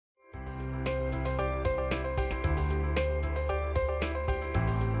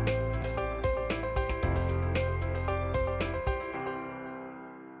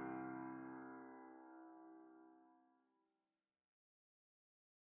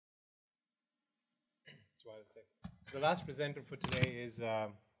That's what I'll say. So the last presenter for today is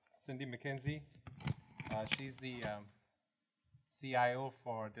Cindy McKenzie. She's the CIO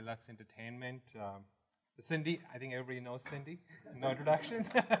for Deluxe Entertainment. Cindy, I think everybody knows Cindy. No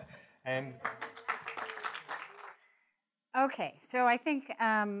introductions. And okay, so I think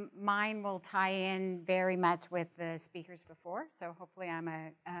mine will tie in very much with the speakers before. So hopefully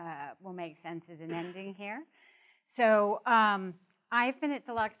will make sense as an ending here. So I've been at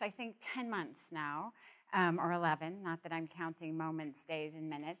Deluxe, I think, 10 months now, or 11. Not that I'm counting moments, days, and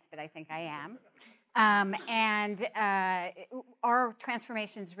minutes, but I think I am. Our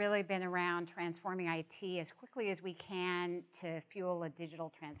transformation's really been around transforming IT as quickly as we can to fuel a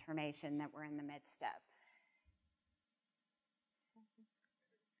digital transformation that we're in the midst of.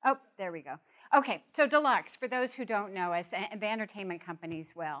 Oh, there we go. Okay, so Deluxe, for those who don't know us, the entertainment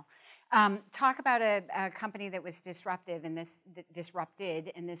companies will. Talk about a company that was disrupted, and this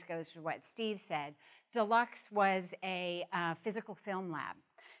goes to what Steve said. Deluxe was a physical film lab.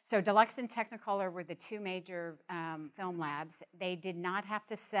 So Deluxe and Technicolor were the two major film labs. They did not have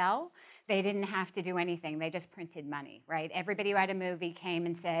to sell. They didn't have to do anything. They just printed money, right? Everybody who had a movie came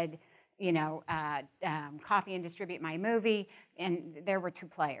and said, you know, copy and distribute my movie, and there were two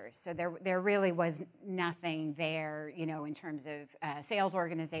players. So there really was nothing there, you know, in terms of sales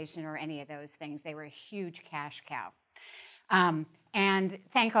organization or any of those things. They were a huge cash cow. And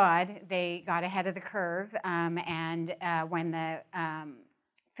thank God they got ahead of the curve, and when the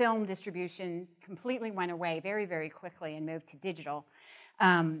film distribution completely went away very, very quickly and moved to digital,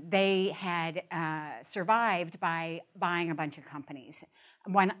 they had survived by buying a bunch of companies.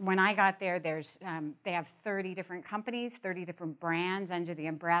 When I got there, they have 30 different companies, 30 different brands under the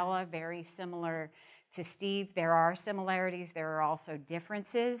umbrella, very similar to Steve. There are similarities, there are also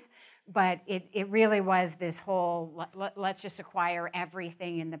differences, but it really was this whole, let's just acquire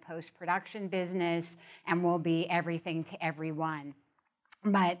everything in the post-production business and we'll be everything to everyone.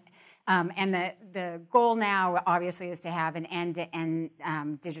 But and the goal now, obviously, is to have an end-to-end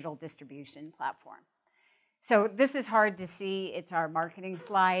digital distribution platform. So this is hard to see. It's our marketing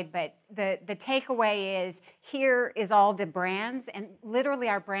slide, but the takeaway is here is all the brands, and literally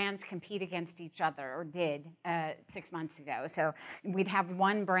our brands compete against each other, or did 6 months ago. So we'd have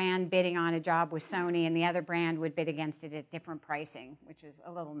one brand bidding on a job with Sony, and the other brand would bid against it at different pricing, which is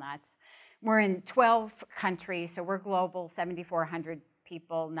a little nuts. We're in 12 countries, so we're global, 7,400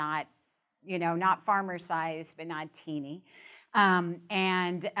 people, not, you know, not farmer size, but not teeny.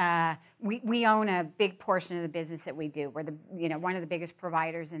 We own a big portion of the business that we do. We're one of the biggest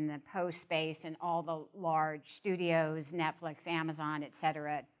providers in the post space, and all the large studios, Netflix, Amazon, et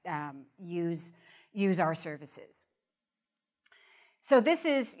cetera, use our services. So this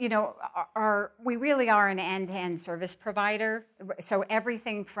is, you know, we really are an end-to-end service provider. So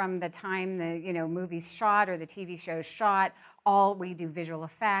everything from the time the, you know, movie's shot or the TV show's shot, we do visual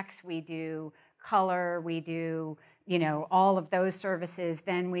effects, we do color, we do, you know, all of those services.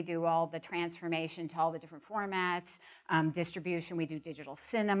 Then we do all the transformation to all the different formats, distribution. We do digital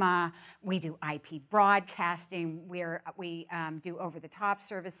cinema. We do IP broadcasting. We do over-the-top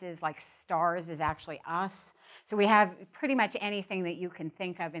services, like Stars is actually us. So we have pretty much anything that you can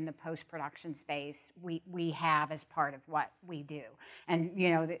think of in the post-production space, we have as part of what we do. And, you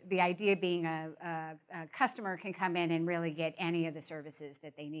know, the idea being a customer can come in and really get any of the services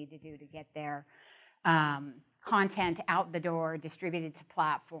that they need to do to get their content out the door, distributed to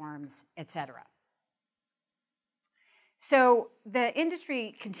platforms, et cetera. So the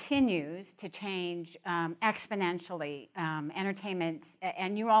industry continues to change exponentially. Entertainment,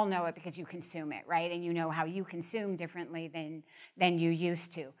 and you all know it because you consume it, right? And you know how you consume differently than you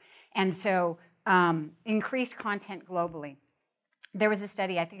used to. And so increased content globally. There was a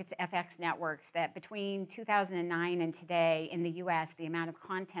study, I think it's FX Networks, that between 2009 and today in the US, the amount of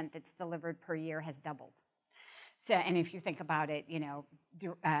content that's delivered per year has doubled. So, and if you think about it, you know,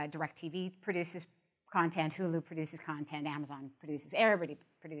 DirecTV produces content, Hulu produces content, Amazon produces, everybody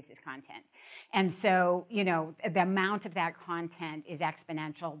produces content. And so, you know, the amount of that content is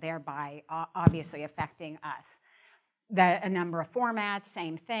exponential, thereby obviously affecting us. A number of formats,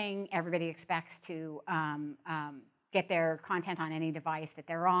 same thing. Everybody expects to get their content on any device that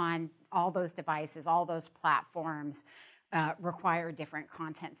they're on. All those devices, all those platforms require different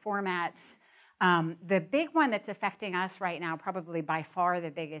content formats. The big one that's affecting us right now, probably by far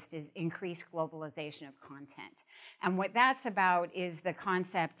the biggest, is increased globalization of content. And what that's about is the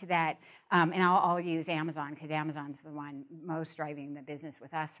concept that, and I'll use Amazon because Amazon's the one most driving the business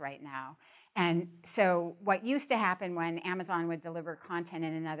with us right now. And so what used to happen when Amazon would deliver content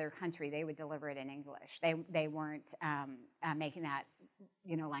in another country, they would deliver it in English. They weren't making that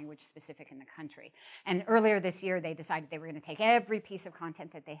language specific in the country. And earlier this year, they decided they were going to take every piece of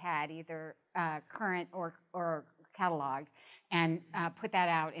content that they had, either current or catalog, and put that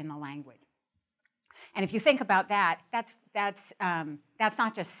out in the language. And if you think about that, that's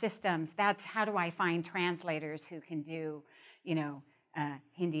not just systems. That's how do I find translators who can do,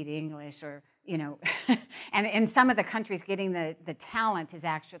 Hindi to English, or and in some of the countries, getting the talent is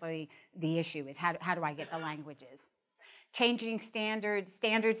actually the issue. Is how do I get the languages? Changing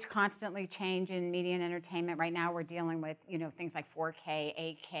standards constantly change in media and entertainment. Right now, we're dealing with things like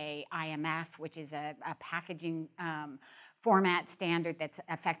 4K, 8K, IMF, which is a packaging format standard that's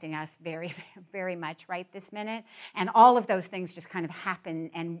affecting us very, very much right this minute. And all of those things just kind of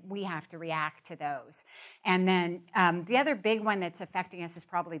happen, and we have to react to those. And then the other big one that's affecting us is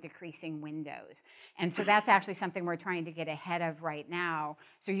probably decreasing windows. And so that's actually something we're trying to get ahead of right now.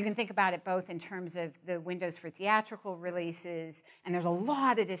 So you can think about it both in terms of the windows for theatrical releases, and there's a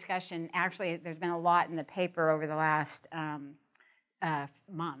lot of discussion. Actually, there's been a lot in the paper over the last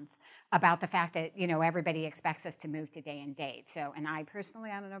month about the fact that everybody expects us to move to day and date. So, and I personally,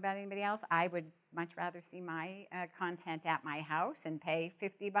 I don't know about anybody else, I would much rather see my content at my house and pay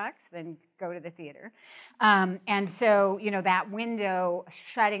 $50 than go to the theater. And so, that window,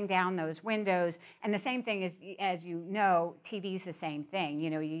 shutting down those windows, and the same thing is, as TV's the same thing.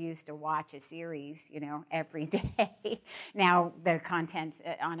 You used to watch a series, every day. Now the content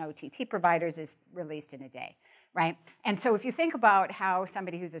on OTT providers is released in a day. Right? And so if you think about how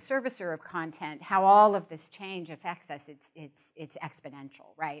somebody who's a servicer of content, how all of this change affects us, it's exponential,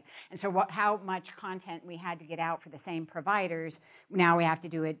 right? And so how much content we had to get out for the same providers, now we have to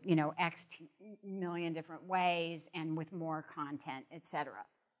do it, X million different ways and with more content, et cetera.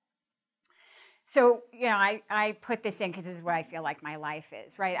 So, I put this in because this is what I feel like my life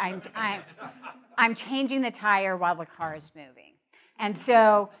is, right? I'm changing the tire while the car is moving. And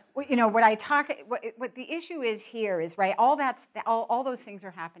so, what the issue is here is, right, all those things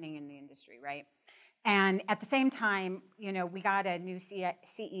are happening in the industry, right? And at the same time, we got a new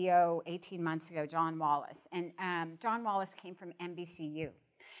CEO 18 months ago, John Wallace. And John Wallace came from NBCU.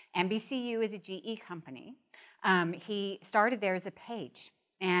 NBCU is a GE company. He started there as a page.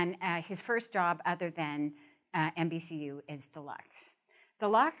 And his first job other than NBCU is Deluxe.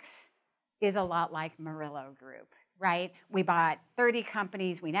 Deluxe is a lot like Murillo Group. Right? We bought 30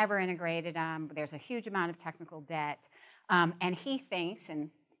 companies. We never integrated them. There's a huge amount of technical debt. And he thinks, and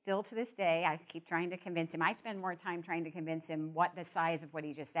still to this day, I keep trying to convince him. I spend more time trying to convince him what the size of what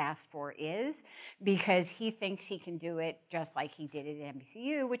he just asked for is, because he thinks he can do it just like he did it at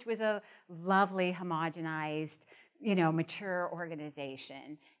NBCU, which was a lovely, homogenized, mature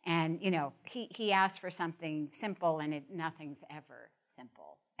organization. And, he asked for something simple, and nothing's ever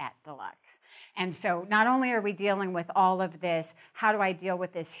simple at Deluxe. And so not only are we dealing with all of this, how do I deal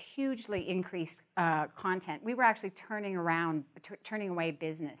with this hugely increased content? We were actually turning away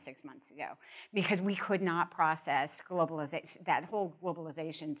business 6 months ago because we could not process globalization, that whole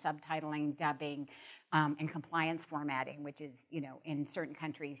globalization, subtitling, dubbing, and compliance formatting, which is, in certain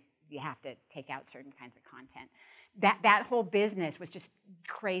countries, you have to take out certain kinds of content. That whole business was just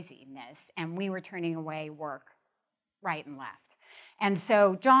craziness, and we were turning away work right and left. And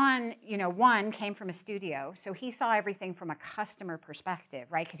so John, came from a studio, so he saw everything from a customer perspective,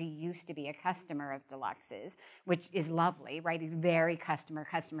 right? Because he used to be a customer of Deluxe's, which is lovely, right? He's very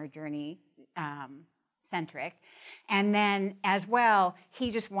customer journey centric. And then as well,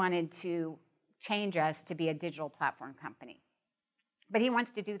 he just wanted to change us to be a digital platform company. But he wants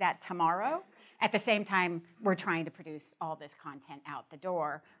to do that tomorrow. At the same time, we're trying to produce all this content out the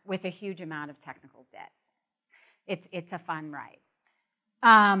door with a huge amount of technical debt. It's a fun ride.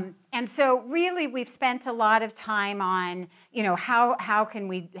 And so really we've spent a lot of time on, how can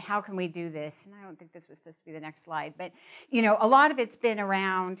we do this? And I don't think this was supposed to be the next slide, but, a lot of it's been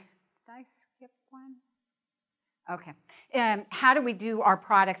around, did I skip one? Okay. How do we do our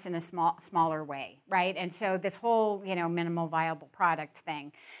products in a smaller way, right? And so this whole, minimal viable product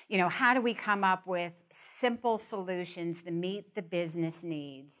thing, how do we come up with simple solutions that meet the business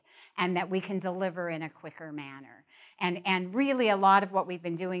needs and that we can deliver in a quicker manner? And really a lot of what we've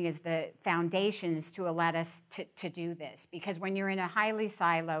been doing is the foundations to let us to do this. Because when you're in a highly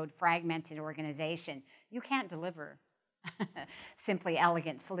siloed, fragmented organization, you can't deliver simply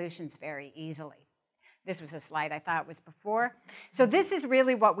elegant solutions very easily. This was a slide I thought was before. So this is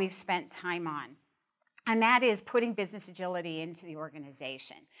really what we've spent time on. And that is putting business agility into the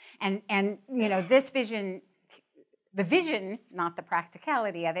organization. And this vision, the vision, not the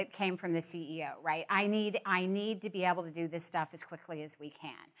practicality of it, came from the CEO, right? I need to be able to do this stuff as quickly as we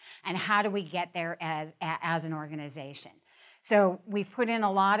can. And how do we get there as an organization? So we've put in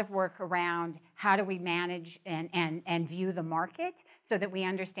a lot of work around how do we manage and view the market so that we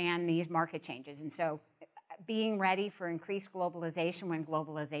understand these market changes. And so being ready for increased globalization when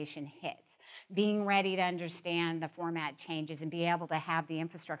globalization hits, being ready to understand the format changes and be able to have the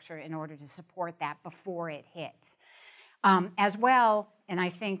infrastructure in order to support that before it hits. As well, and I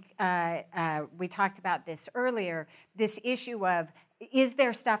think we talked about this earlier, this issue of is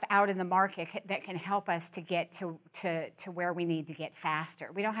there stuff out in the market that can help us to get to where we need to get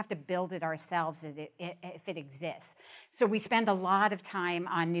faster? We don't have to build it ourselves if it exists. So we spend a lot of time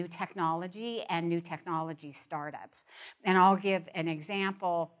on new technology and new technology startups. And I'll give an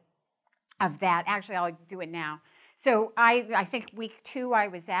example of that. Actually, I'll do it now. So I think week 2 I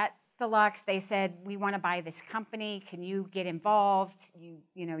was at Deluxe. They said, we want to buy this company. Can you get involved?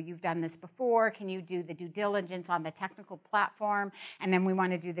 You've done this before. Can you do the due diligence on the technical platform? And then we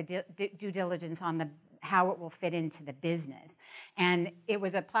want to do the due diligence on how it will fit into the business. And it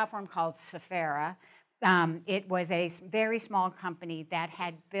was a platform called Safera. It was a very small company that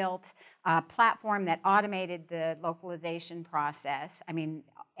had built a platform that automated the localization process. I mean,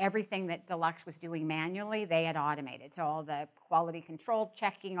 everything that Deluxe was doing manually, they had automated. So all the quality control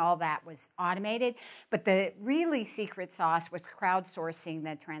checking, all that was automated. But the really secret sauce was crowdsourcing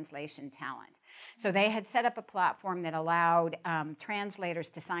the translation talent. So they had set up a platform that allowed translators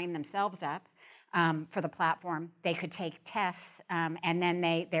to sign themselves up for the platform. They could take tests, and then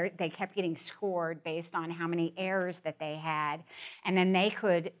they kept getting scored based on how many errors that they had. And then they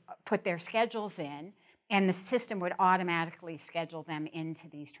could put their schedules in, and the system would automatically schedule them into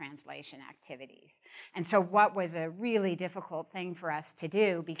these translation activities. And so what was a really difficult thing for us to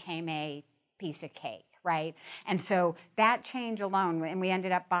do became a piece of cake, right? And so that change alone, and we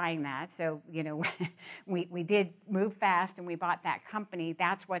ended up buying that. So, we did move fast and we bought that company.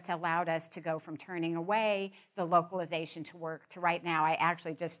 That's what's allowed us to go from turning away the localization to work to right now. I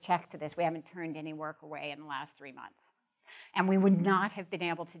actually just checked to this. We haven't turned any work away in the last 3 months. And we would not have been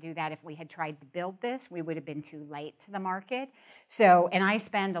able to do that if we had tried to build this. We would have been too late to the market. So, and I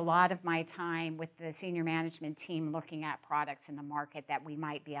spend a lot of my time with the senior management team looking at products in the market that we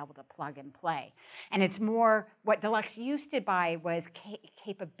might be able to plug and play. And it's more, what Deluxe used to buy was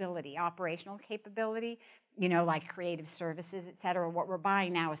capability, operational capability, like creative services, et cetera. What we're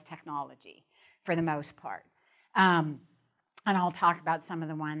buying now is technology for the most part. And I'll talk about some of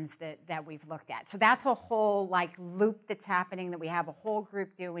the ones that we've looked at. So that's a whole loop that's happening that we have a whole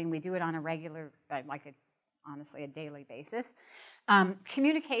group doing. We do it on a regular, honestly, a daily basis.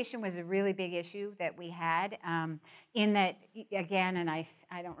 Communication was a really big issue that we had in that, again, and I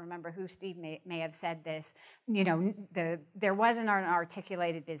don't remember who, Steve may have said this, there wasn't an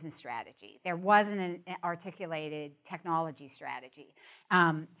articulated business strategy. There wasn't an articulated technology strategy.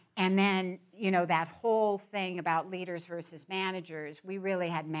 And then, that whole thing about leaders versus managers, we really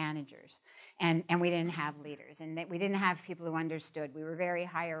had managers, and we didn't have leaders, and we didn't have people who understood. We were very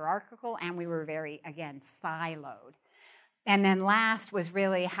hierarchical, and we were very, again, siloed. And then last was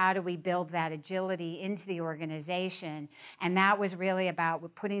really how do we build that agility into the organization, and that was really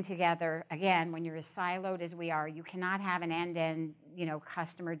about putting together, again, when you're as siloed as we are, you cannot have an end-to-end,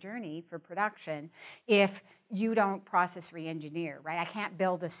 customer journey for production if you don't process re-engineer, right? I can't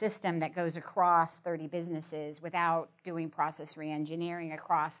build a system that goes across 30 businesses without doing process re-engineering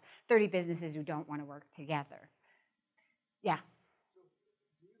across 30 businesses who don't want to work together. Yeah. So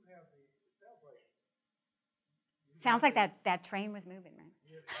do you have Sounds like that train was moving, right?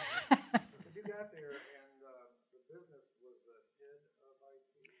 Yeah. But you got there and the business was ahead of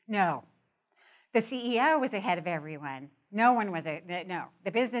IT? No. The CEO was ahead of everyone. No one was, no.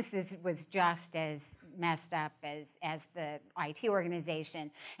 The business was just as messed up as the IT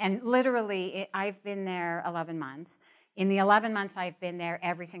organization. And literally, I've been there 11 months. In the 11 months I've been there,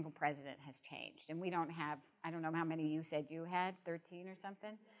 every single president has changed. And we don't have, I don't know how many you said you had, 13 or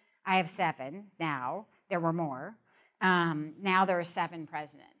something? I have 7 now. There were more. Now there are 7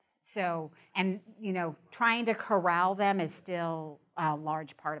 presidents. So, and trying to corral them is still a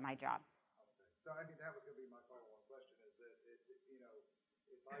large part of my job. So I mean, that was going to be my final one question is that,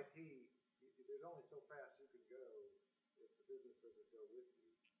 if IT, there's only so fast you can go if the business doesn't go with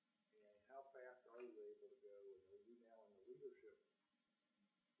you. And how fast are you able to go? And are you now in the leadership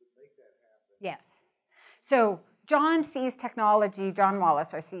to make that happen? Yes. So John sees technology, John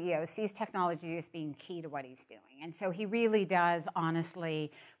Wallace, our CEO, sees technology as being key to what he's doing. And so he really does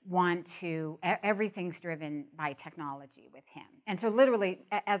honestly want to, everything's driven by technology with him. And so literally,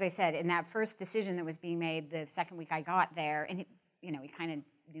 as I said, in that first decision that was being made the second week I got there, and he kind of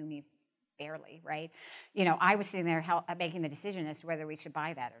knew me barely, right? You know, I was sitting there making the decision as to whether we should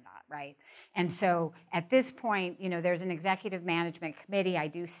buy that or not, right? And so at this point, you know, there's an executive management committee. I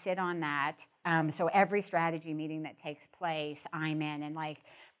do sit on that. So every strategy meeting that takes place, I'm in. And like,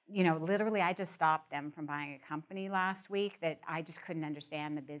 you know, literally I just stopped them from buying a company last week that I just couldn't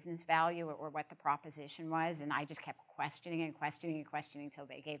understand the business value or what the proposition was. And I just kept questioning and questioning and questioning until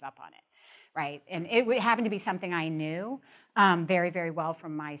they gave up on it. Right, and it happened to be something I knew very, very well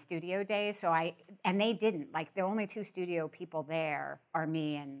from my studio days. So and they didn't. Like, the only two studio people there are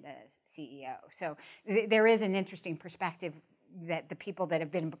me and the CEO. So there is an interesting perspective that the people that have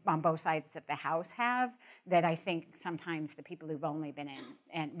been on both sides of the house have that I think sometimes the people who've only been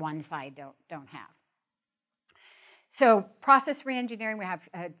in one side don't have. So process reengineering, we have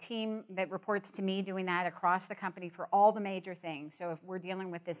a team that reports to me doing that across the company for all the major things. So if we're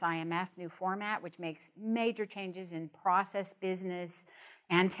dealing with this IMF new format, which makes major changes in process, business,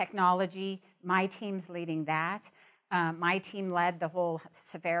 and technology, my team's leading that. My team led the whole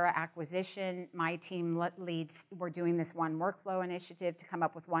Savera acquisition. My team leads, we're doing this one workflow initiative to come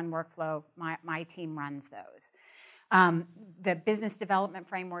up with one workflow. My team runs those. The business development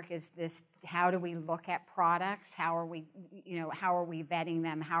framework is this: how do we look at products? How are we, how are we vetting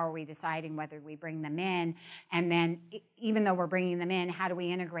them? How are we deciding whether we bring them in? And then, even though we're bringing them in, how do we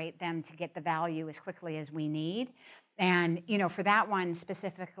integrate them to get the value as quickly as we need? And for that one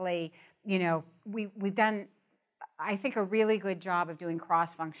specifically, we've done, I think, a really good job of doing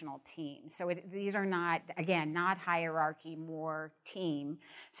cross-functional teams. So these are not, again, not hierarchy, more team.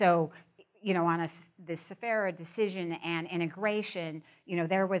 So on this Savera decision and integration,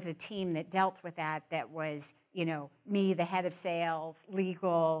 there was a team that dealt with that was, me, the head of sales,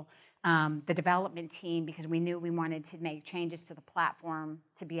 legal, the development team, because we knew we wanted to make changes to the platform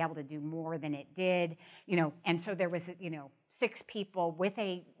to be able to do more than it did, and so there was, 6 people with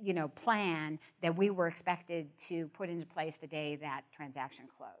a, plan that we were expected to put into place the day that transaction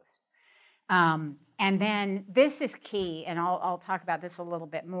closed. And then this is key, and I'll talk about this a little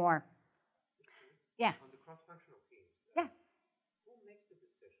bit more. Yeah. On the cross-functional teams, yeah. Who makes the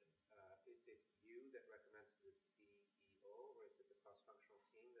decision? Is it you that recommends to the CEO, or is it the cross-functional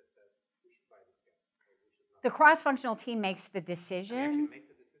team that says we should buy these guys, or we should not? The cross-functional team makes the decision. Make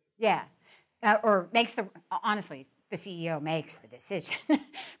the decision? Yeah, or makes honestly, the CEO makes the decision,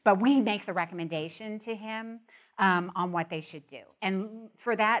 but we make the recommendation to him on what they should do. And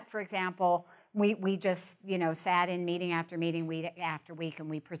for that, for example, we just, sat in meeting after meeting, week after week, and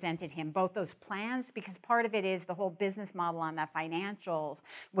we presented him both those plans, because part of it is the whole business model on the financials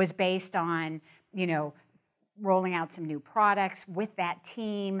was based on, rolling out some new products with that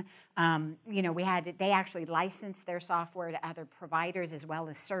team. They actually licensed their software to other providers as well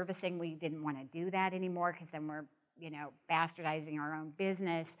as servicing. We didn't want to do that anymore because then we're, bastardizing our own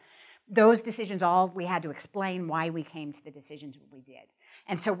business. Those decisions we had to explain why we came to the decisions we did.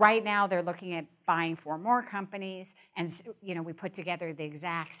 And so right now they're looking at buying 4 more companies, and we put together the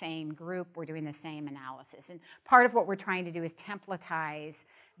exact same group. We're doing the same analysis. And part of what we're trying to do is templatize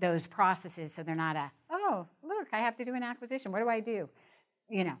those processes so they're not oh, look, I have to do an acquisition. What do I do?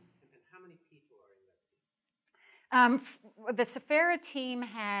 And how many people are in that team? The Savera team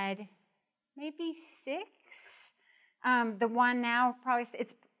had maybe 6. The one now probably,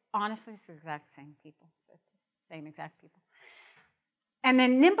 honestly, it's the exact same people. So it's the same exact people. And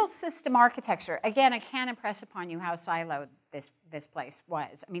then nimble system architecture. Again, I can't impress upon you how siloed this place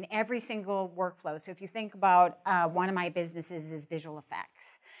was. I mean, every single workflow. So if you think about one of my businesses is visual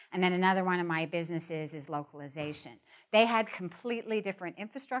effects, and then another one of my businesses is localization. They had completely different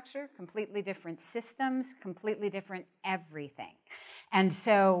infrastructure, completely different systems, completely different everything. And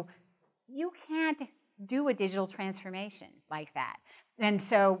so you can't do a digital transformation like that. And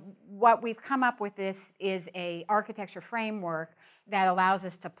so what we've come up with this is a architecture framework that allows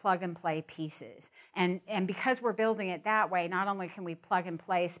us to plug and play pieces. And because we're building it that way, not only can we plug and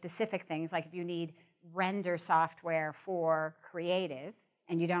play specific things, like if you need render software for creative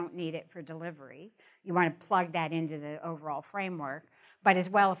and you don't need it for delivery, you want to plug that into the overall framework. But as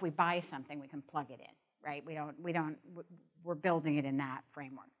well, if we buy something, we can plug it in, right? We're building it in that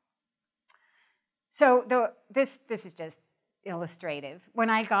framework. So this is just illustrative. When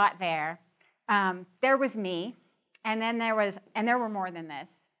I got there, there was me, and then there were more than this.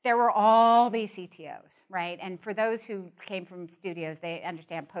 There were all these CTOs, right? And for those who came from studios, they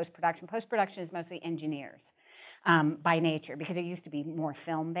understand post-production. Post-production is mostly engineers by nature, because it used to be more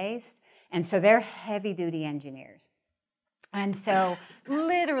film-based. And so they're heavy-duty engineers. And so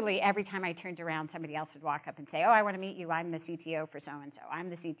literally every time I turned around, somebody else would walk up and say, oh, I want to meet you. I'm the CTO for so-and-so. I'm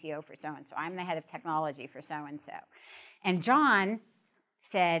the CTO for so-and-so. I'm the head of technology for so-and-so. And John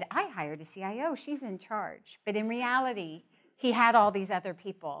said, I hired a CIO, she's in charge. But in reality, he had all these other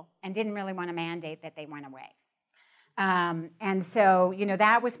people and didn't really want to mandate that they went away. And so,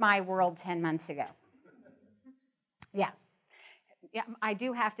 that was my world 10 months ago. Yeah. Yeah, I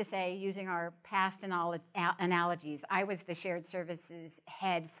do have to say, using our past analogies, I was the shared services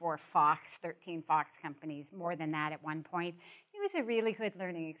head for Fox, 13 Fox companies, more than that at one point. It was a really good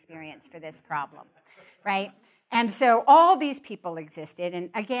learning experience for this problem, right? And so all these people existed, and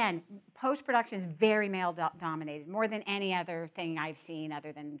again, post-production is very male-dominated, more than any other thing I've seen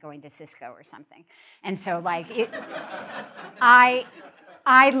other than going to Cisco or something. And so,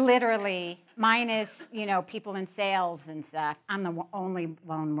 I literally, minus, people in sales and stuff, I'm the only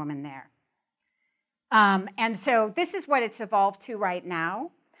lone woman there. And so this is what it's evolved to right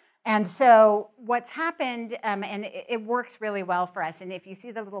now. And so what's happened, and it works really well for us, and if you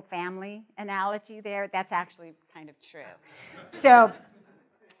see the little family analogy there, that's actually kind of true. So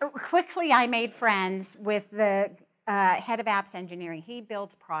quickly I made friends with the head of apps engineering. He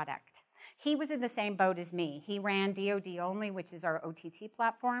builds product. He was in the same boat as me. He ran DoD Only, which is our OTT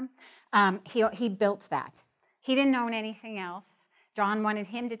platform. He built that. He didn't own anything else. John wanted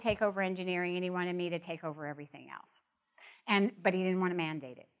him to take over engineering, and he wanted me to take over everything else. But he didn't want to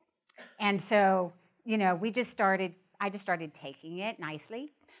mandate it. And so, I just started taking it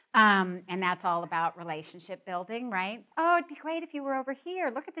nicely. And that's all about relationship building, right? Oh, it'd be great if you were over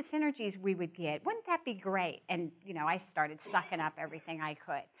here. Look at the synergies we would get. Wouldn't that be great? And, I started sucking up everything I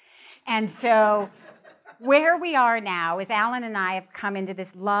could. And so where we are now is Alan and I have come into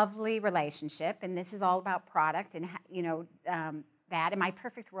this lovely relationship, and this is all about product and, that. In my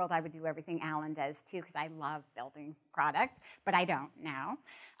perfect world, I would do everything Alan does, too, because I love building product, but I don't now.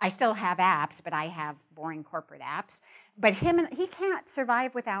 I still have apps, but I have boring corporate apps. But he can't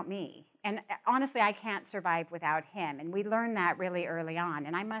survive without me. And honestly, I can't survive without him. And we learned that really early on.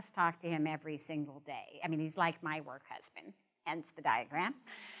 And I must talk to him every single day. I mean, he's like my work husband, hence the diagram.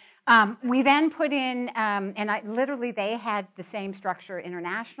 We then put in, literally they had the same structure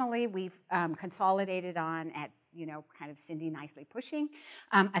internationally. We've consolidated on at, kind of Cindy nicely pushing,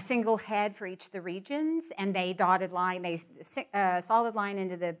 a single head for each of the regions, and they dotted line, solid line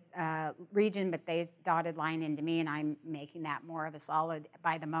into the region, but they dotted line into me, and I'm making that more of a solid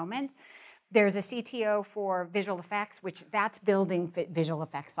by the moment. There's a CTO for visual effects, which that's building visual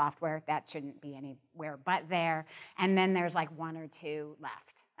effects software. That shouldn't be anywhere but there. And then there's like one or two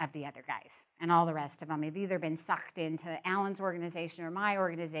left of the other guys. And all the rest of them have either been sucked into Alan's organization or my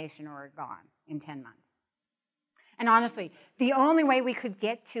organization or are gone in 10 months. And honestly, the only way we could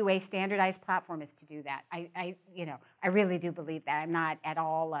get to a standardized platform is to do that. I really do believe that. I'm not at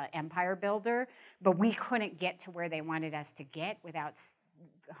all an empire builder, but we couldn't get to where they wanted us to get without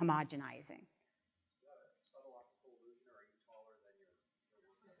homogenizing.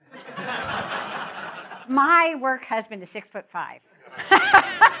 My work husband is 6'5",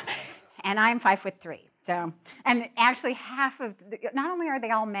 and I'm 5'3". So, and actually, not only are they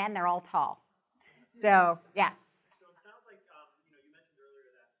all men, they're all tall. So, yeah. So it sounds like you mentioned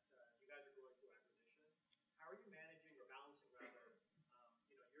earlier that you guys are going through acquisition. How are you managing or balancing rather,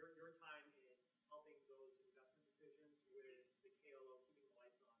 your time in helping those investment decisions with the KLO keeping the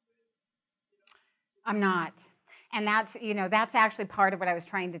lights on with, I'm not. And that's actually part of what I was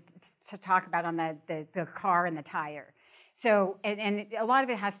trying to talk about on the car and the tire. So, and a lot of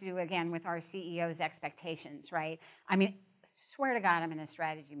it has to do, again, with our CEO's expectations, right? I mean, swear to God, I'm in a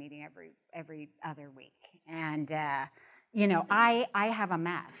strategy meeting every other week. And, I have a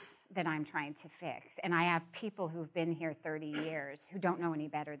mess that I'm trying to fix. And I have people who've been here 30 years who don't know any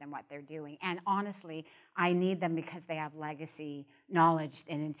better than what they're doing. And honestly, I need them because they have legacy knowledge.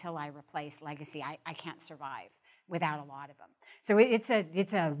 And until I replace legacy, I can't survive without a lot of them. So it's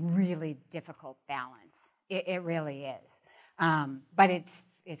a really difficult balance. It really is. But it's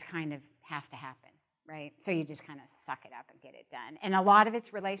kind of has to happen, right? So you just kind of suck it up and get it done. And a lot of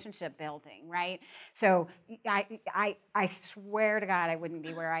it's relationship building, right? So I swear to God I wouldn't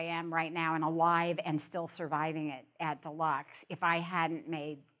be where I am right now and alive and still surviving it at Deluxe if I hadn't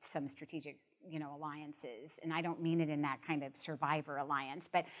made some strategic alliances. And I don't mean it in that kind of survivor alliance,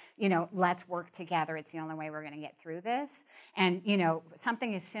 but, let's work together. It's the only way we're going to get through this. And,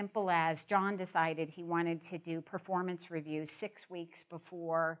 something as simple as John decided he wanted to do performance reviews 6 weeks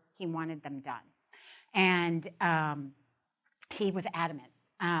before he wanted them done. And he was adamant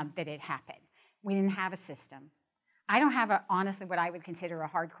that it happened. We didn't have a system. I don't have, honestly, what I would consider a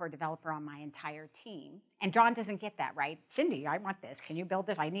hardcore developer on my entire team. And John doesn't get that, right? Cindy, I want this. Can you build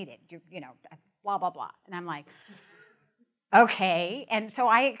this? I need it. Blah, blah, blah. And I'm like, Okay, and so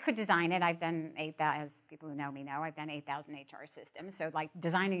I could design it. I've done 8,000, as people who know me know, I've done 8,000 HR systems. So like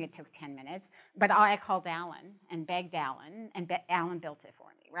designing it took 10 minutes, but I called Alan and begged Alan, and Alan built it for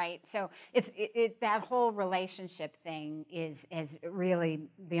me, right? So that whole relationship thing is really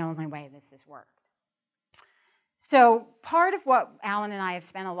the only way this has worked. So part of what Alan and I have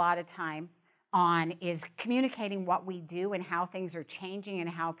spent a lot of time on is communicating what we do and how things are changing and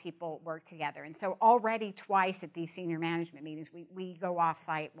how people work together. And so already twice at these senior management meetings, we go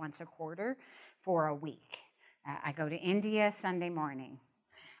off-site once a quarter for a week. I go to India Sunday morning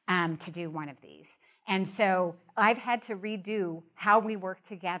to do one of these. And so I've had to redo how we work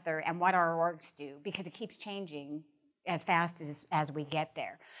together and what our orgs do because it keeps changing as fast as we get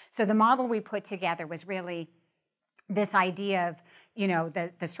there. So the model we put together was really this idea of, you know,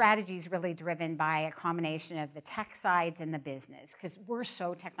 the strategy is really driven by a combination of the tech sides and the business, because we're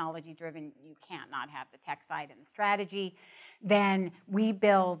so technology driven, you can't not have the tech side and the strategy. Then we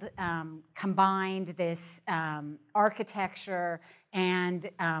build, combined this architecture and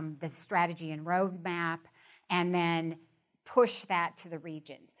the strategy and roadmap, and then push that to the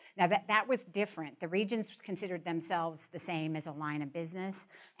regions. Now that was different. The regions considered themselves the same as a line of business,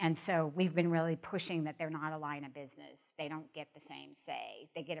 and so we've been really pushing that they're not a line of business. They don't get the same say.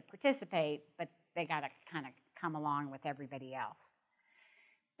 They get to participate, but they got to kind of come along with everybody else.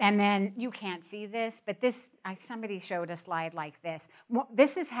 And then you can't see this, but this, somebody showed a slide like this.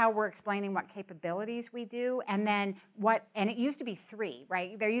 This is how we're explaining what capabilities we do, and then and it used to be 3,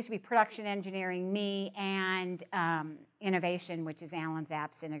 right? There used to be production engineering, me, and innovation, which is Alan's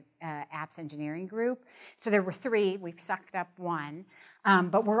apps engineering group. So there were 3, we've sucked up 1,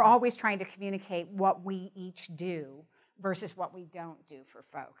 but we're always trying to communicate what we each do versus what we don't do for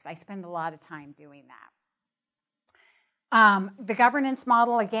folks. I spend a lot of time doing that. The governance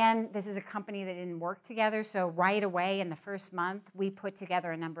model, again, this is a company that didn't work together, so right away in the first month, we put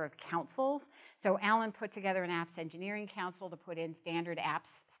together a number of councils. So Alan put together an apps engineering council to put in standard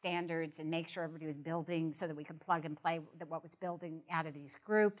apps standards and make sure everybody was building so that we could plug and play what was building out of these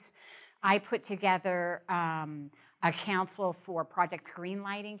groups. I put together a council for project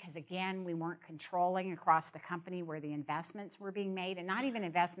greenlighting, because again, we weren't controlling across the company where the investments were being made, and not even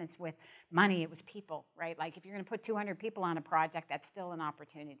investments with money, it was people, right? Like if you're gonna put 200 people on a project, that's still an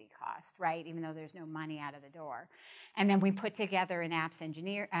opportunity cost, right? Even though there's no money out of the door. And then we put together an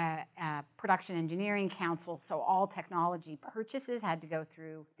production engineering council, so all technology purchases had to go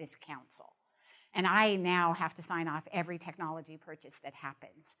through this council. And I now have to sign off every technology purchase that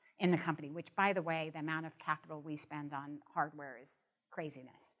happens in the company, which, by the way, the amount of capital we spend on hardware is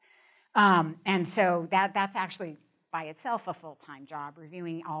craziness. And so that's actually by itself a full-time job,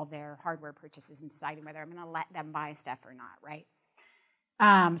 reviewing all their hardware purchases and deciding whether I'm going to let them buy stuff or not, right?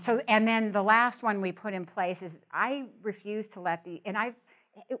 And then the last one we put in place is I refuse to let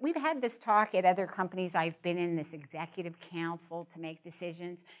we've had this talk at other companies I've been in, this executive council to make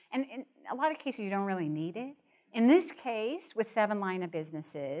decisions. And in a lot of cases, you don't really need it. In this case, with 7 line of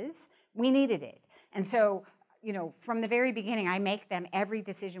businesses, we needed it. And so, you know, from the very beginning, I make them, every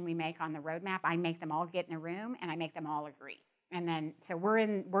decision we make on the roadmap, I make them all get in a room and I make them all agree. And then, so we're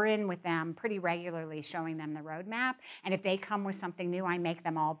in with them pretty regularly, showing them the roadmap. And if they come with something new, I make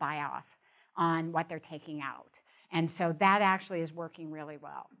them all buy off on what they're taking out. And so that actually is working really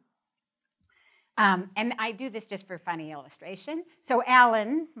well. And I do this just for funny illustration. So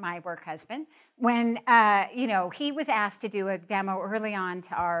Alan, my work husband, when you know, he was asked to do a demo early on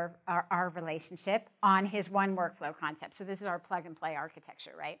to our relationship on his one workflow concept. So this is our plug and play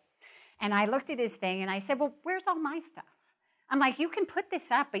architecture, right? And I looked at his thing and I said, well, where's all my stuff? I'm like, you can put this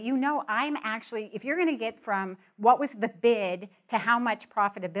up, but you know I'm actually, if you're gonna get from what was the bid to how much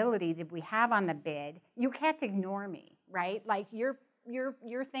profitability did we have on the bid, you can't ignore me, right? Like your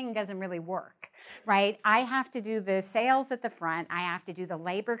thing doesn't really work, right? I have to do the sales at the front, I have to do the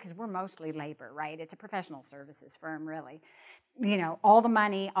labor, because we're mostly labor, right? It's a professional services firm, really. You know, all the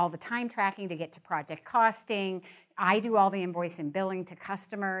money, all the time tracking to get to project costing. I do all the invoice and billing to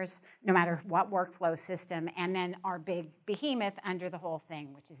customers, no matter what workflow system, and then our big behemoth under the whole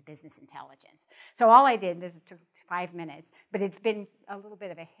thing, which is business intelligence. So all I did, this took 5 minutes, but it's been a little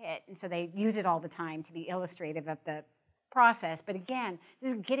bit of a hit, and so they use it all the time to be illustrative of the process. But again,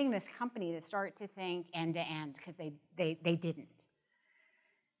 this is getting this company to start to think end to end, because they didn't.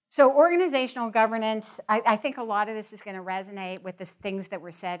 So organizational governance, I think a lot of this is going to resonate with the things that were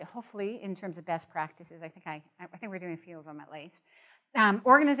said, hopefully in terms of best practices. I think we're doing a few of them at least.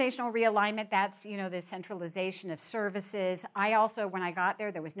 Organizational realignment, that's, you know, the centralization of services. I also, when I got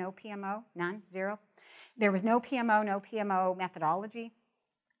there was no PMO, none, 0. There was no PMO methodology.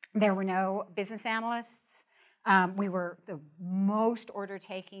 There were no business analysts. We were the most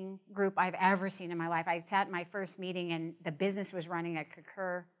order-taking group I've ever seen in my life. I sat in my first meeting, and the business was running a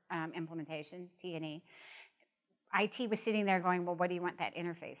Concur implementation, T&E. IT was sitting there going, well, what do you want that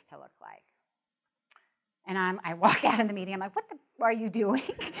interface to look like? And I walk out of the meeting, I'm like, what are you doing?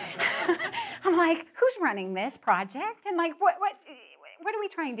 I'm like, who's running this project? And like, what are we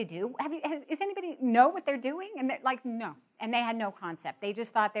trying to do? Does anybody know what they're doing? And they're like, no. And they had no concept. They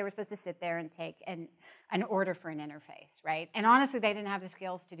just thought they were supposed to sit there and take an order for an interface, right? And honestly, they didn't have the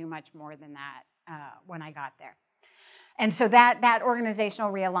skills to do much more than that when I got there. And so that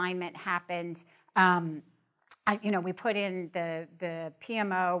organizational realignment happened. We put in the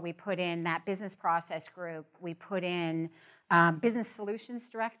PMO, we put in that business process group, we put in business solutions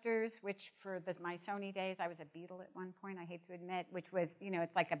directors, which for my Sony days, I was a beetle at one point, I hate to admit, which was,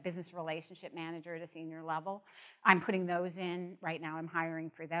 it's like a business relationship manager at a senior level. I'm putting those in right now. I'm hiring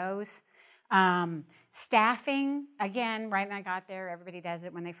for those. Staffing, again, right when I got there, everybody does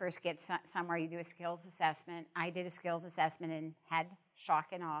it when they first get somewhere, you do a skills assessment. I did a skills assessment and had shock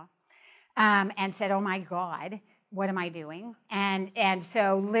and awe. And said, oh my God, what am I doing? And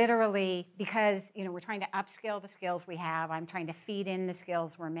so literally, because we're trying to upskill the skills we have, I'm trying to feed in the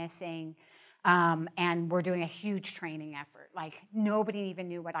skills we're missing, and we're doing a huge training effort. Like nobody even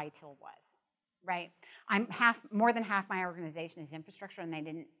knew what ITIL was, right? More than half my organization is infrastructure, and they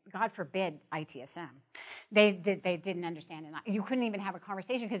didn't, God forbid, ITSM. They didn't understand it. You couldn't even have a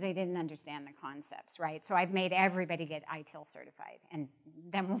conversation because they didn't understand the concepts, right? So I've made everybody get ITIL certified, and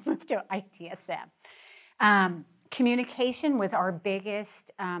then we'll move to ITSM. Communication was our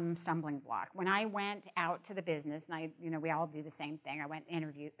biggest stumbling block. When I went out to the business, and we all do the same thing. I went and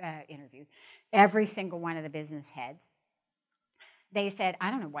interviewed every single one of the business heads. They said,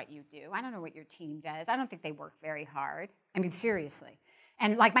 I don't know what you do. I don't know what your team does. I don't think they work very hard. I mean, seriously.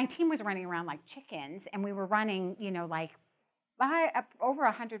 And like my team was running around like chickens, and we were running, over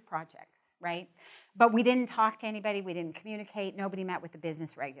 100 projects, right? But we didn't talk to anybody. We didn't communicate. Nobody met with the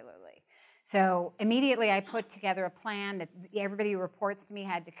business regularly. So immediately I put together a plan that everybody who reports to me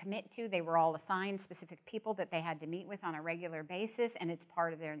had to commit to. They were all assigned specific people that they had to meet with on a regular basis, and it's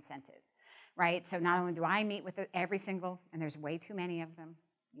part of their incentive. Right? So not only do I meet with every single, and there's way too many of them,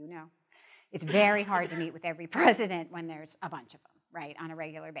 It's very hard to meet with every president when there's a bunch of them, right, on a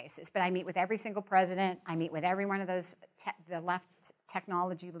regular basis. But I meet with every single president. I meet with every one of those, the left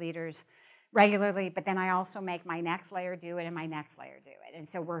technology leaders regularly, but then I also make my next layer do it and my next layer do it. And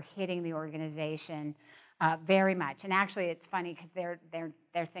so we're hitting the organization very much. And actually, it's funny because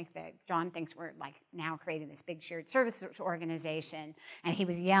John thinks we're like now creating this big shared services organization. And he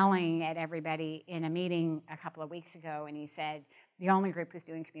was yelling at everybody in a meeting a couple of weeks ago, and he said, the only group who's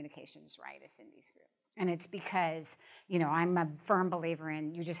doing communications right is Cindy's group. And it's because, I'm a firm believer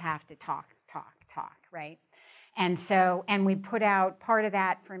in you just have to talk, right? And so, and we put out, part of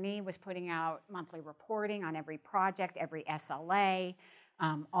that for me was putting out monthly reporting on every project, every SLA.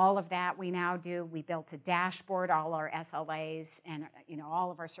 All of that we now do. We built a dashboard, all our SLAs and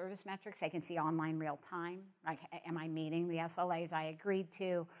all of our service metrics. They can see online real time. Like, am I meeting the SLAs I agreed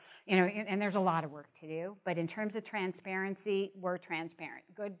to? And there's a lot of work to do. But in terms of transparency, we're transparent.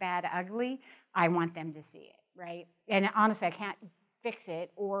 Good, bad, ugly, I want them to see it, right? And honestly, I can't fix it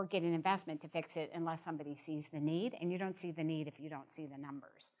or get an investment to fix it unless somebody sees the need. And you don't see the need if you don't see the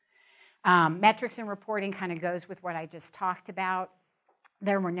numbers. Metrics and reporting kind of goes with what I just talked about.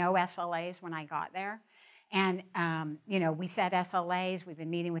 There were no SLAs when I got there. And, we set SLAs. We've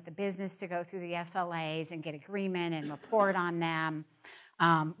been meeting with the business to go through the SLAs and get agreement and report on them.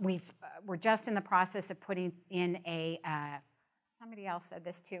 We're just in the process of putting in somebody else said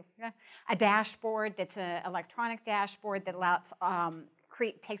this too, a dashboard that's an electronic dashboard that allows,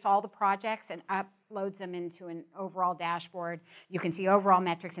 takes all the projects and uploads them into an overall dashboard. You can see overall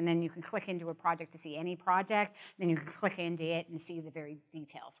metrics, and then you can click into a project to see any project. Then you can click into it and see the very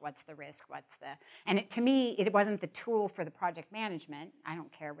details. What's the risk? And to me, it wasn't the tool for the project management. I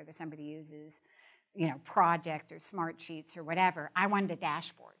don't care whether somebody uses, project or smart sheets or whatever. I wanted a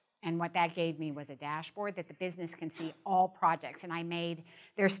dashboard. And what that gave me was a dashboard that the business can see all projects. And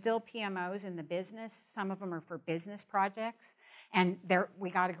there's still PMOs in the business. Some of them are for business projects. And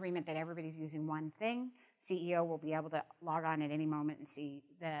we got agreement that everybody's using one thing. CEO will be able to log on at any moment and see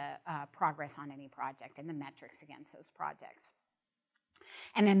the progress on any project and the metrics against those projects.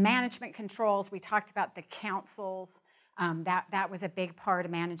 And then management controls, we talked about the councils. That was a big part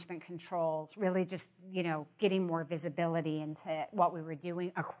of management controls, really just, getting more visibility into what we were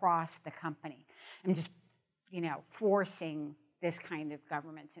doing across the company and just, forcing this kind of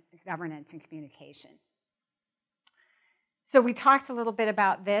governance and communication. So we talked a little bit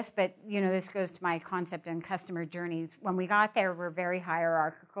about this, but this goes to my concept on customer journeys. When we got there, we're very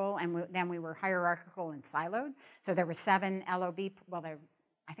hierarchical, and then we were hierarchical and siloed. So there were 7 LOB,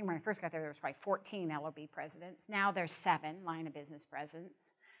 I think when I first got there was probably 14 LOB presidents. Now there's 7 line of business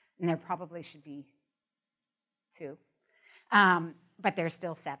presidents, and there probably should be 2. But there's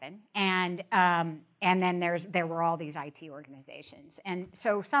still 7, and then there were all these IT organizations, and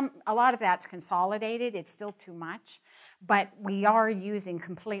so a lot of that's consolidated. It's still too much, but we are using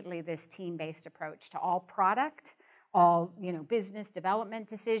completely this team-based approach to all product, all business development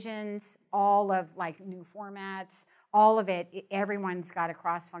decisions, all of like new formats, all of it. Everyone's got a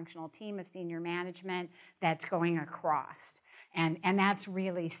cross-functional team of senior management that's going across. And that's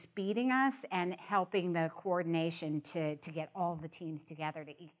really speeding us and helping the coordination to get all the teams together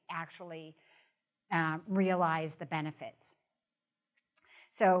to actually realize the benefits.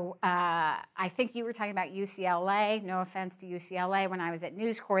 So I think you were talking about UCLA. No offense to UCLA. When I was at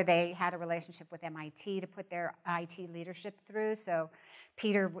News Corps, they had a relationship with MIT to put their IT leadership through. So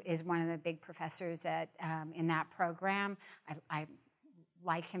Peter is one of the big professors in that program. I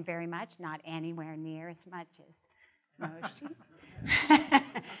like him very much, not anywhere near as much as most.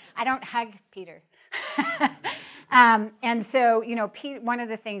 I don't hug Peter. And so, one of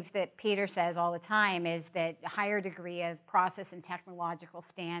the things that Peter says all the time is that a higher degree of process and technological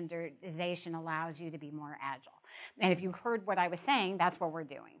standardization allows you to be more agile. And if you heard what I was saying, that's what we're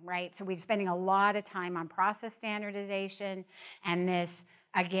doing, right? So we're spending a lot of time on process standardization and this,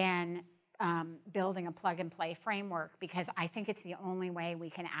 again, building a plug-and-play framework, because I think it's the only way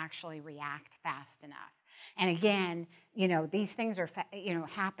we can actually react fast enough. And again, these things are,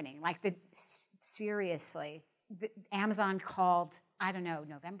 happening. Like seriously, Amazon called, I don't know,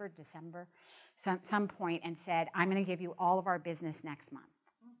 November, December, some point and said, I'm going to give you all of our business next month,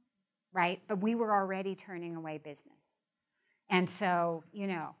 right? But we were already turning away business. And so,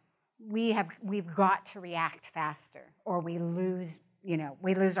 we've got to react faster, or we lose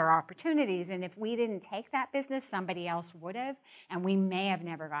our opportunities. And if we didn't take that business, somebody else would have, and we may have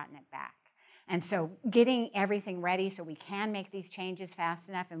never gotten it back. And so getting everything ready so we can make these changes fast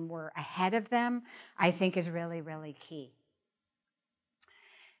enough and we're ahead of them, I think is really, really key.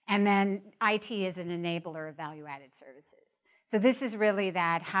 And then IT is an enabler of value-added services. So this is really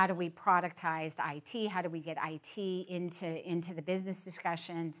that, how do we productize IT? How do we get IT into the business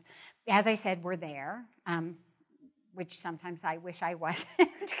discussions? As I said, we're there, which sometimes I wish I wasn't,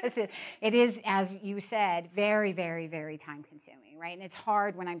 because it is, as you said, very, very, very time-consuming, right? And it's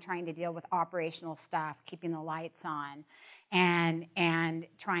hard when I'm trying to deal with operational stuff, keeping the lights on, and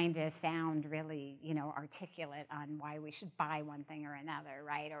trying to sound really, articulate on why we should buy one thing or another,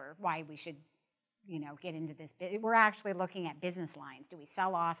 right? Or why we should, get into this. We're actually looking at business lines. Do we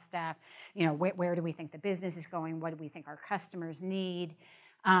sell off stuff? Where do we think the business is going? What do we think our customers need?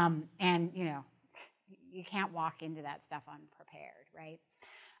 You can't walk into that stuff unprepared, right?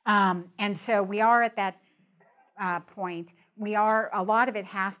 And so we are at that point. A lot of it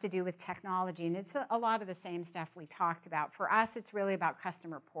has to do with technology, and it's a lot of the same stuff we talked about. For us, it's really about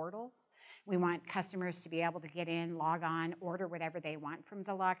customer portals. We want customers to be able to get in, log on, order whatever they want from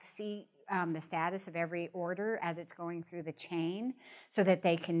Deluxe, see the status of every order as it's going through the chain so that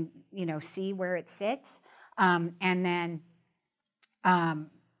they can, see where it sits, and then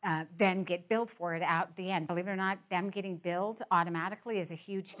get billed for it out the end. Believe it or not, them getting billed automatically is a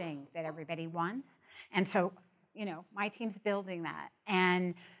huge thing that everybody wants. And so, my team's building that.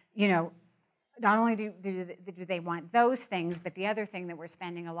 And, not only do they want those things, but the other thing that we're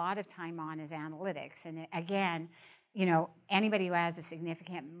spending a lot of time on is analytics. And again, anybody who has a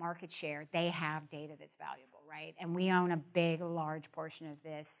significant market share, they have data that's valuable, right? And we own a large portion of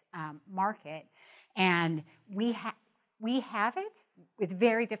this market. And we have it. It's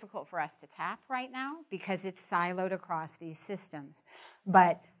very difficult for us to tap right now because it's siloed across these systems.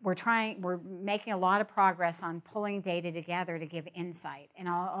 But we're making a lot of progress on pulling data together to give insight. And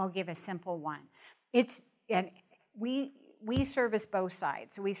I'll give a simple one. We service both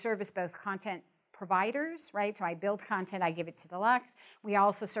sides. So we service both content providers, right? So I build content, I give it to Deluxe. We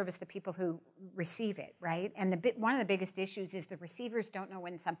also service the people who receive it, right? And one of the biggest issues is the receivers don't know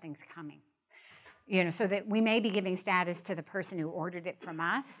when something's coming. So that we may be giving status to the person who ordered it from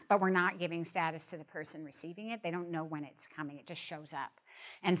us, but we're not giving status to the person receiving it. They don't know when it's coming. It just shows up.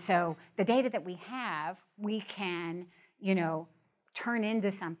 And so the data that we have, we can, turn into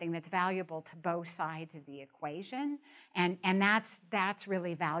something that's valuable to both sides of the equation. And that's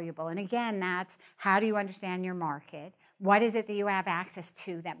really valuable. And again, that's how do you understand your market? What is it that you have access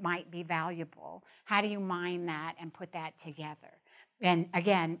to that might be valuable? How do you mine that and put that together? And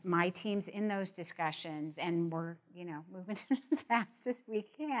again, my team's in those discussions, and we're, you know, moving as fast as we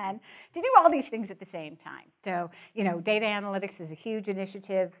can to do all these things at the same time. So, you know, data analytics is a huge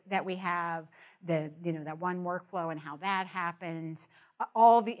initiative that we have. You know, that one workflow and how that happens.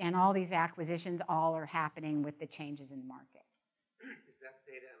 All these acquisitions all are happening with the changes in the market. Is that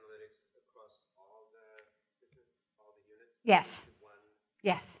data analytics across all the units? Yes. One,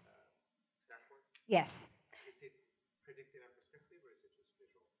 yes. Dashboard? Yes. Is it predictive and prescriptive, or is it just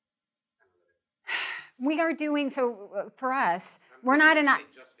visual analytics? We are doing, so for us, we're not an...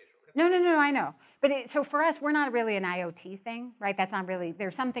 Just visual. No, I know. But so for us, we're not really an IoT thing, right? That's not really,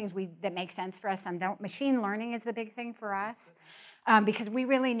 there's some things that make sense for us, some don't. Machine learning is the big thing for us. Because we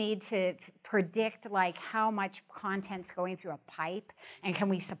really need to predict like how much content's going through a pipe, and can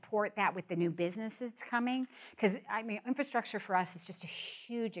we support that with the new business that's coming? Because I mean, infrastructure for us is just a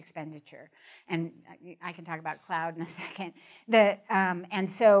huge expenditure, and I can talk about cloud in a second. And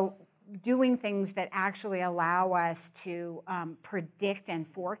so doing things that actually allow us to predict and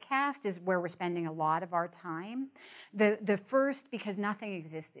forecast is where we're spending a lot of our time. The first, because nothing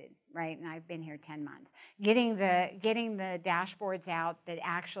existed, right? And I've been here 10 months. Getting the dashboards out that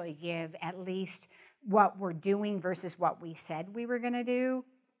actually give at least what we're doing versus what we said we were going to do,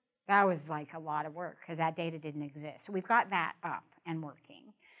 that was like a lot of work because that data didn't exist. So we've got that up and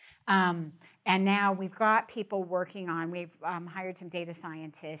working. And now we've got people working on, we've hired some data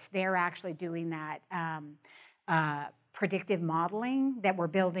scientists. They're actually doing that predictive modeling that we're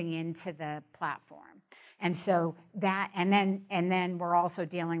building into the platform. And so that, and then we're also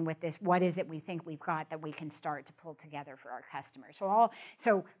dealing with this, what is it we think we've got that we can start to pull together for our customers.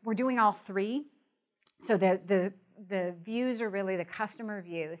 So we're doing all three. So the views are really the customer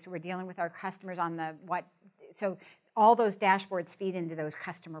view. So we're dealing with our customers on so all those dashboards feed into those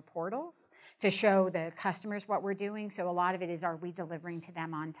customer portals to show the customers what we're doing. So a lot of it is, are we delivering to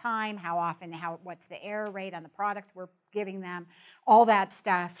them on time? How often, what's the error rate on the product we're giving them? All that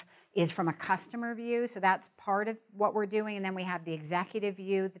stuff is from a customer view. So that's part of what we're doing. And then we have the executive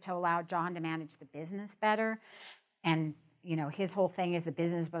view to allow John to manage the business better. And you know, his whole thing is the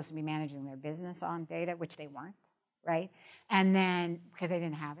business is supposed to be managing their business on data, which they weren't, right? And then, because they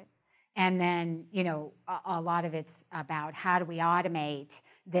didn't have it. And then, you know, a lot of it's about how do we automate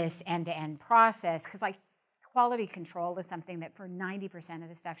this end-to-end process? Because like quality control is something that for 90% of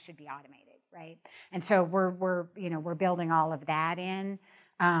the stuff should be automated, right? And so we're building all of that in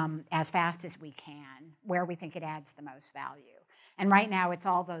as fast as we can, where we think it adds the most value. And right now it's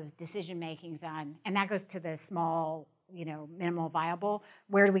all those decision makings on, and that goes to the small, you know, minimal viable.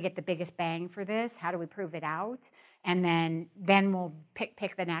 Where do we get the biggest bang for this? How do we prove it out? And then we'll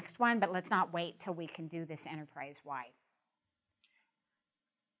pick the next one, but let's not wait till we can do this enterprise-wide.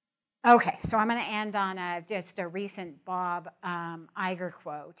 Okay, so I'm going to end on just a recent Bob Iger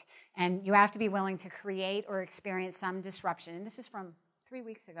quote. And you have to be willing to create or experience some disruption. And this is from 3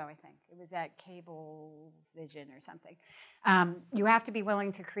 weeks ago, I think. It was at Cable Vision or something. You have to be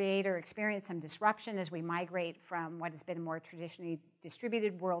willing to create or experience some disruption as we migrate from what has been a more traditionally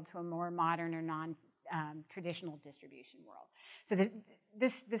distributed world to a more modern or non-traditional distribution world. So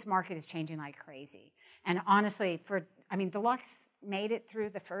this market is changing like crazy. And honestly, Deluxe made it through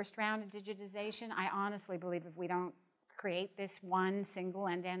the first round of digitization. I honestly believe if we don't create this one single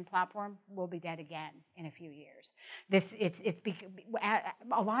end-to-end platform, we'll be dead again in a few years.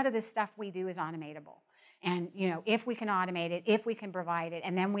 A lot of this stuff we do is automatable. And you know, if we can automate it, if we can provide it,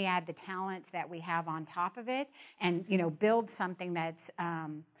 and then we add the talents that we have on top of it, and you know, build something that's,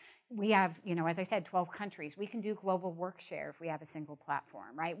 we have, you know, as I said, 12 countries. We can do global work share if we have a single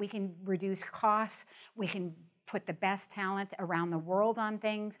platform, right? We can reduce costs. We can put the best talent around the world on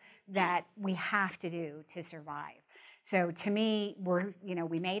things that we have to do to survive. So to me,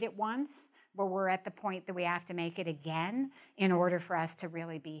 we made it once, but we're at the point that we have to make it again in order for us to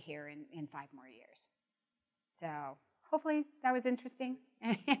really be here in 5 more years. So hopefully that was interesting.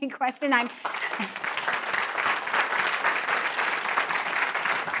 Any question?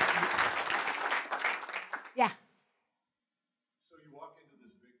 Yeah. So you walk into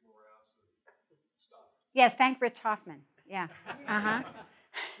this big morass of stuff. Yes, thank Rich Hoffman. Yeah. Uh-huh.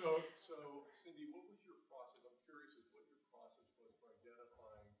 So Cindy, what was your process? I'm curious as what your process was for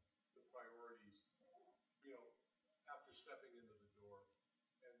identifying the priorities, you know, after stepping into the door.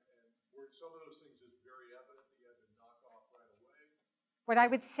 And were some of those things just very evident that you had to knock off right away? What I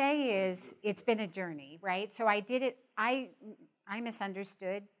would say is it's been a journey, right? So I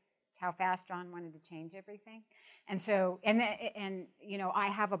misunderstood how fast John wanted to change everything. And so, and you know, I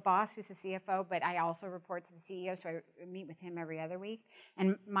have a boss who's the CFO, but I also report to the CEO, so I meet with him every other week.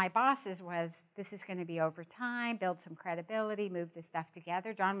 And my boss's was, this is going to be over time, build some credibility, move this stuff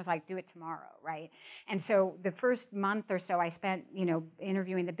together. John was like, do it tomorrow, right? And so the first month or so I spent, you know,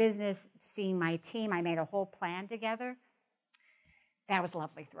 interviewing the business, seeing my team. I made a whole plan together. That was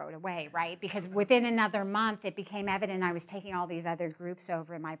lovely, throw it away, right? Because within another month, it became evident I was taking all these other groups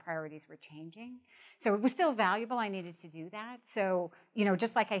over and my priorities were changing. So it was still valuable. I needed to do that. So, you know,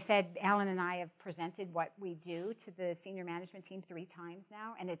 just like I said, Alan and I have presented what we do to the senior management team 3 times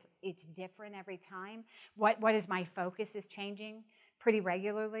now, and it's different every time. What is my focus is changing pretty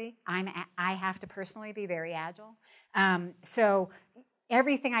regularly. I have to personally be very agile. So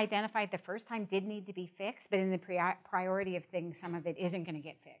everything I identified the first time did need to be fixed, but in the priority of things, some of it isn't going to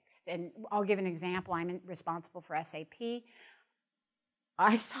get fixed. And I'll give an example. I'm responsible for SAP.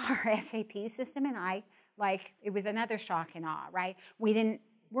 I saw our SAP system, and it was another shock and awe, right?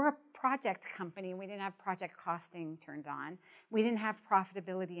 We're a project company. We didn't have project costing turned on. We didn't have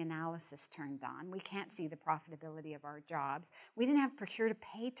profitability analysis turned on. We can't see the profitability of our jobs. We didn't have procure to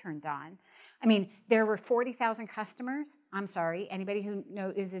pay turned on. I mean, there were 40,000 customers. I'm sorry, anybody who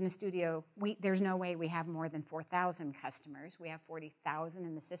is in a studio, there's no way we have more than 4,000 customers. We have 40,000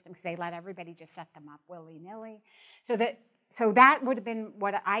 in the system because they let everybody just set them up willy-nilly. So that would have been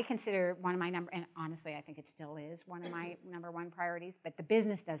what I consider one of my and honestly, I think it still is one of my #1 priorities, but the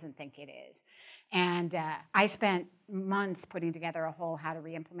business doesn't think it is. And I spent months putting together a whole how to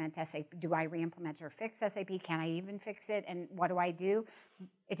re-implement SAP. Do I re-implement or fix SAP? Can I even fix it? And what do I do?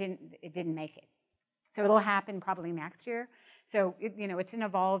 It didn't make it. So it'll happen probably next year. So it's an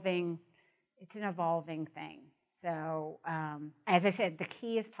evolving thing. So as I said, the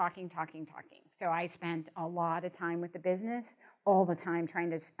key is talking. So I spent a lot of time with the business, all the time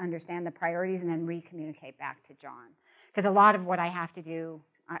trying to understand the priorities and then re-communicate back to John. Because a lot of what I have to do,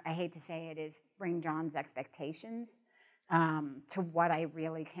 I hate to say it, is bring John's expectations to what I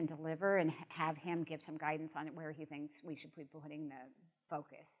really can deliver and have him give some guidance on where he thinks we should be putting the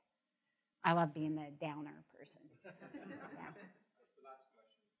focus. I love being the downer person. Yeah. The last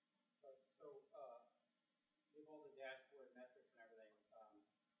question. So with all the dashboard metrics and everything,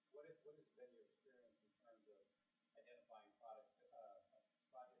 what has been your experience in terms of identifying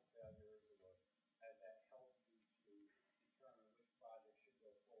project failures, or has that helped you to determine which project should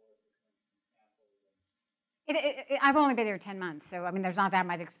go forward, which one should be canceled? I've only been here 10 months, so I mean, there's not that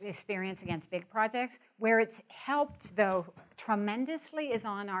much experience against big projects. Where it's helped, though, tremendously is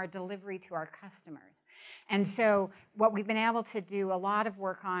on our delivery to our customers. And so what we've been able to do a lot of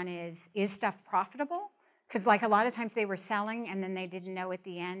work on is stuff profitable? Because like a lot of times they were selling and then they didn't know at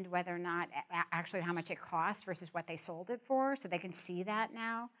the end whether or not actually how much it cost versus what they sold it for, so they can see that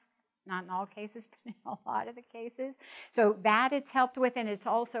now. Not in all cases, but in a lot of the cases. So that it's helped with, and it's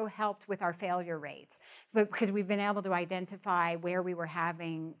also helped with our failure rates. Because we've been able to identify where we were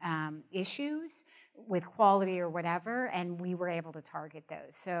having issues with quality or whatever, and we were able to target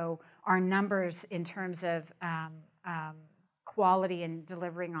those. So our numbers in terms of quality and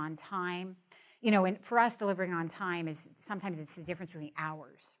delivering on time, and for us, delivering on time is sometimes it's the difference between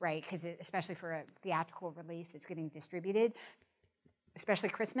hours, right? Because especially for a theatrical release, it's getting distributed, especially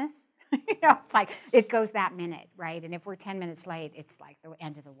Christmas. It's like it goes that minute, right? And if we're 10 minutes late, it's like the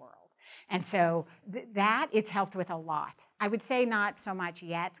end of the world. And so that it's helped with a lot. I would say not so much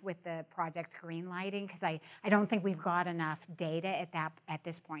yet with the project green lighting, because I don't think we've got enough data at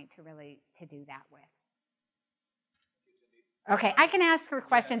this point to do that with. Okay, I can ask her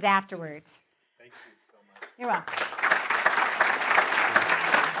questions afterwards. Thank you so much. You're welcome.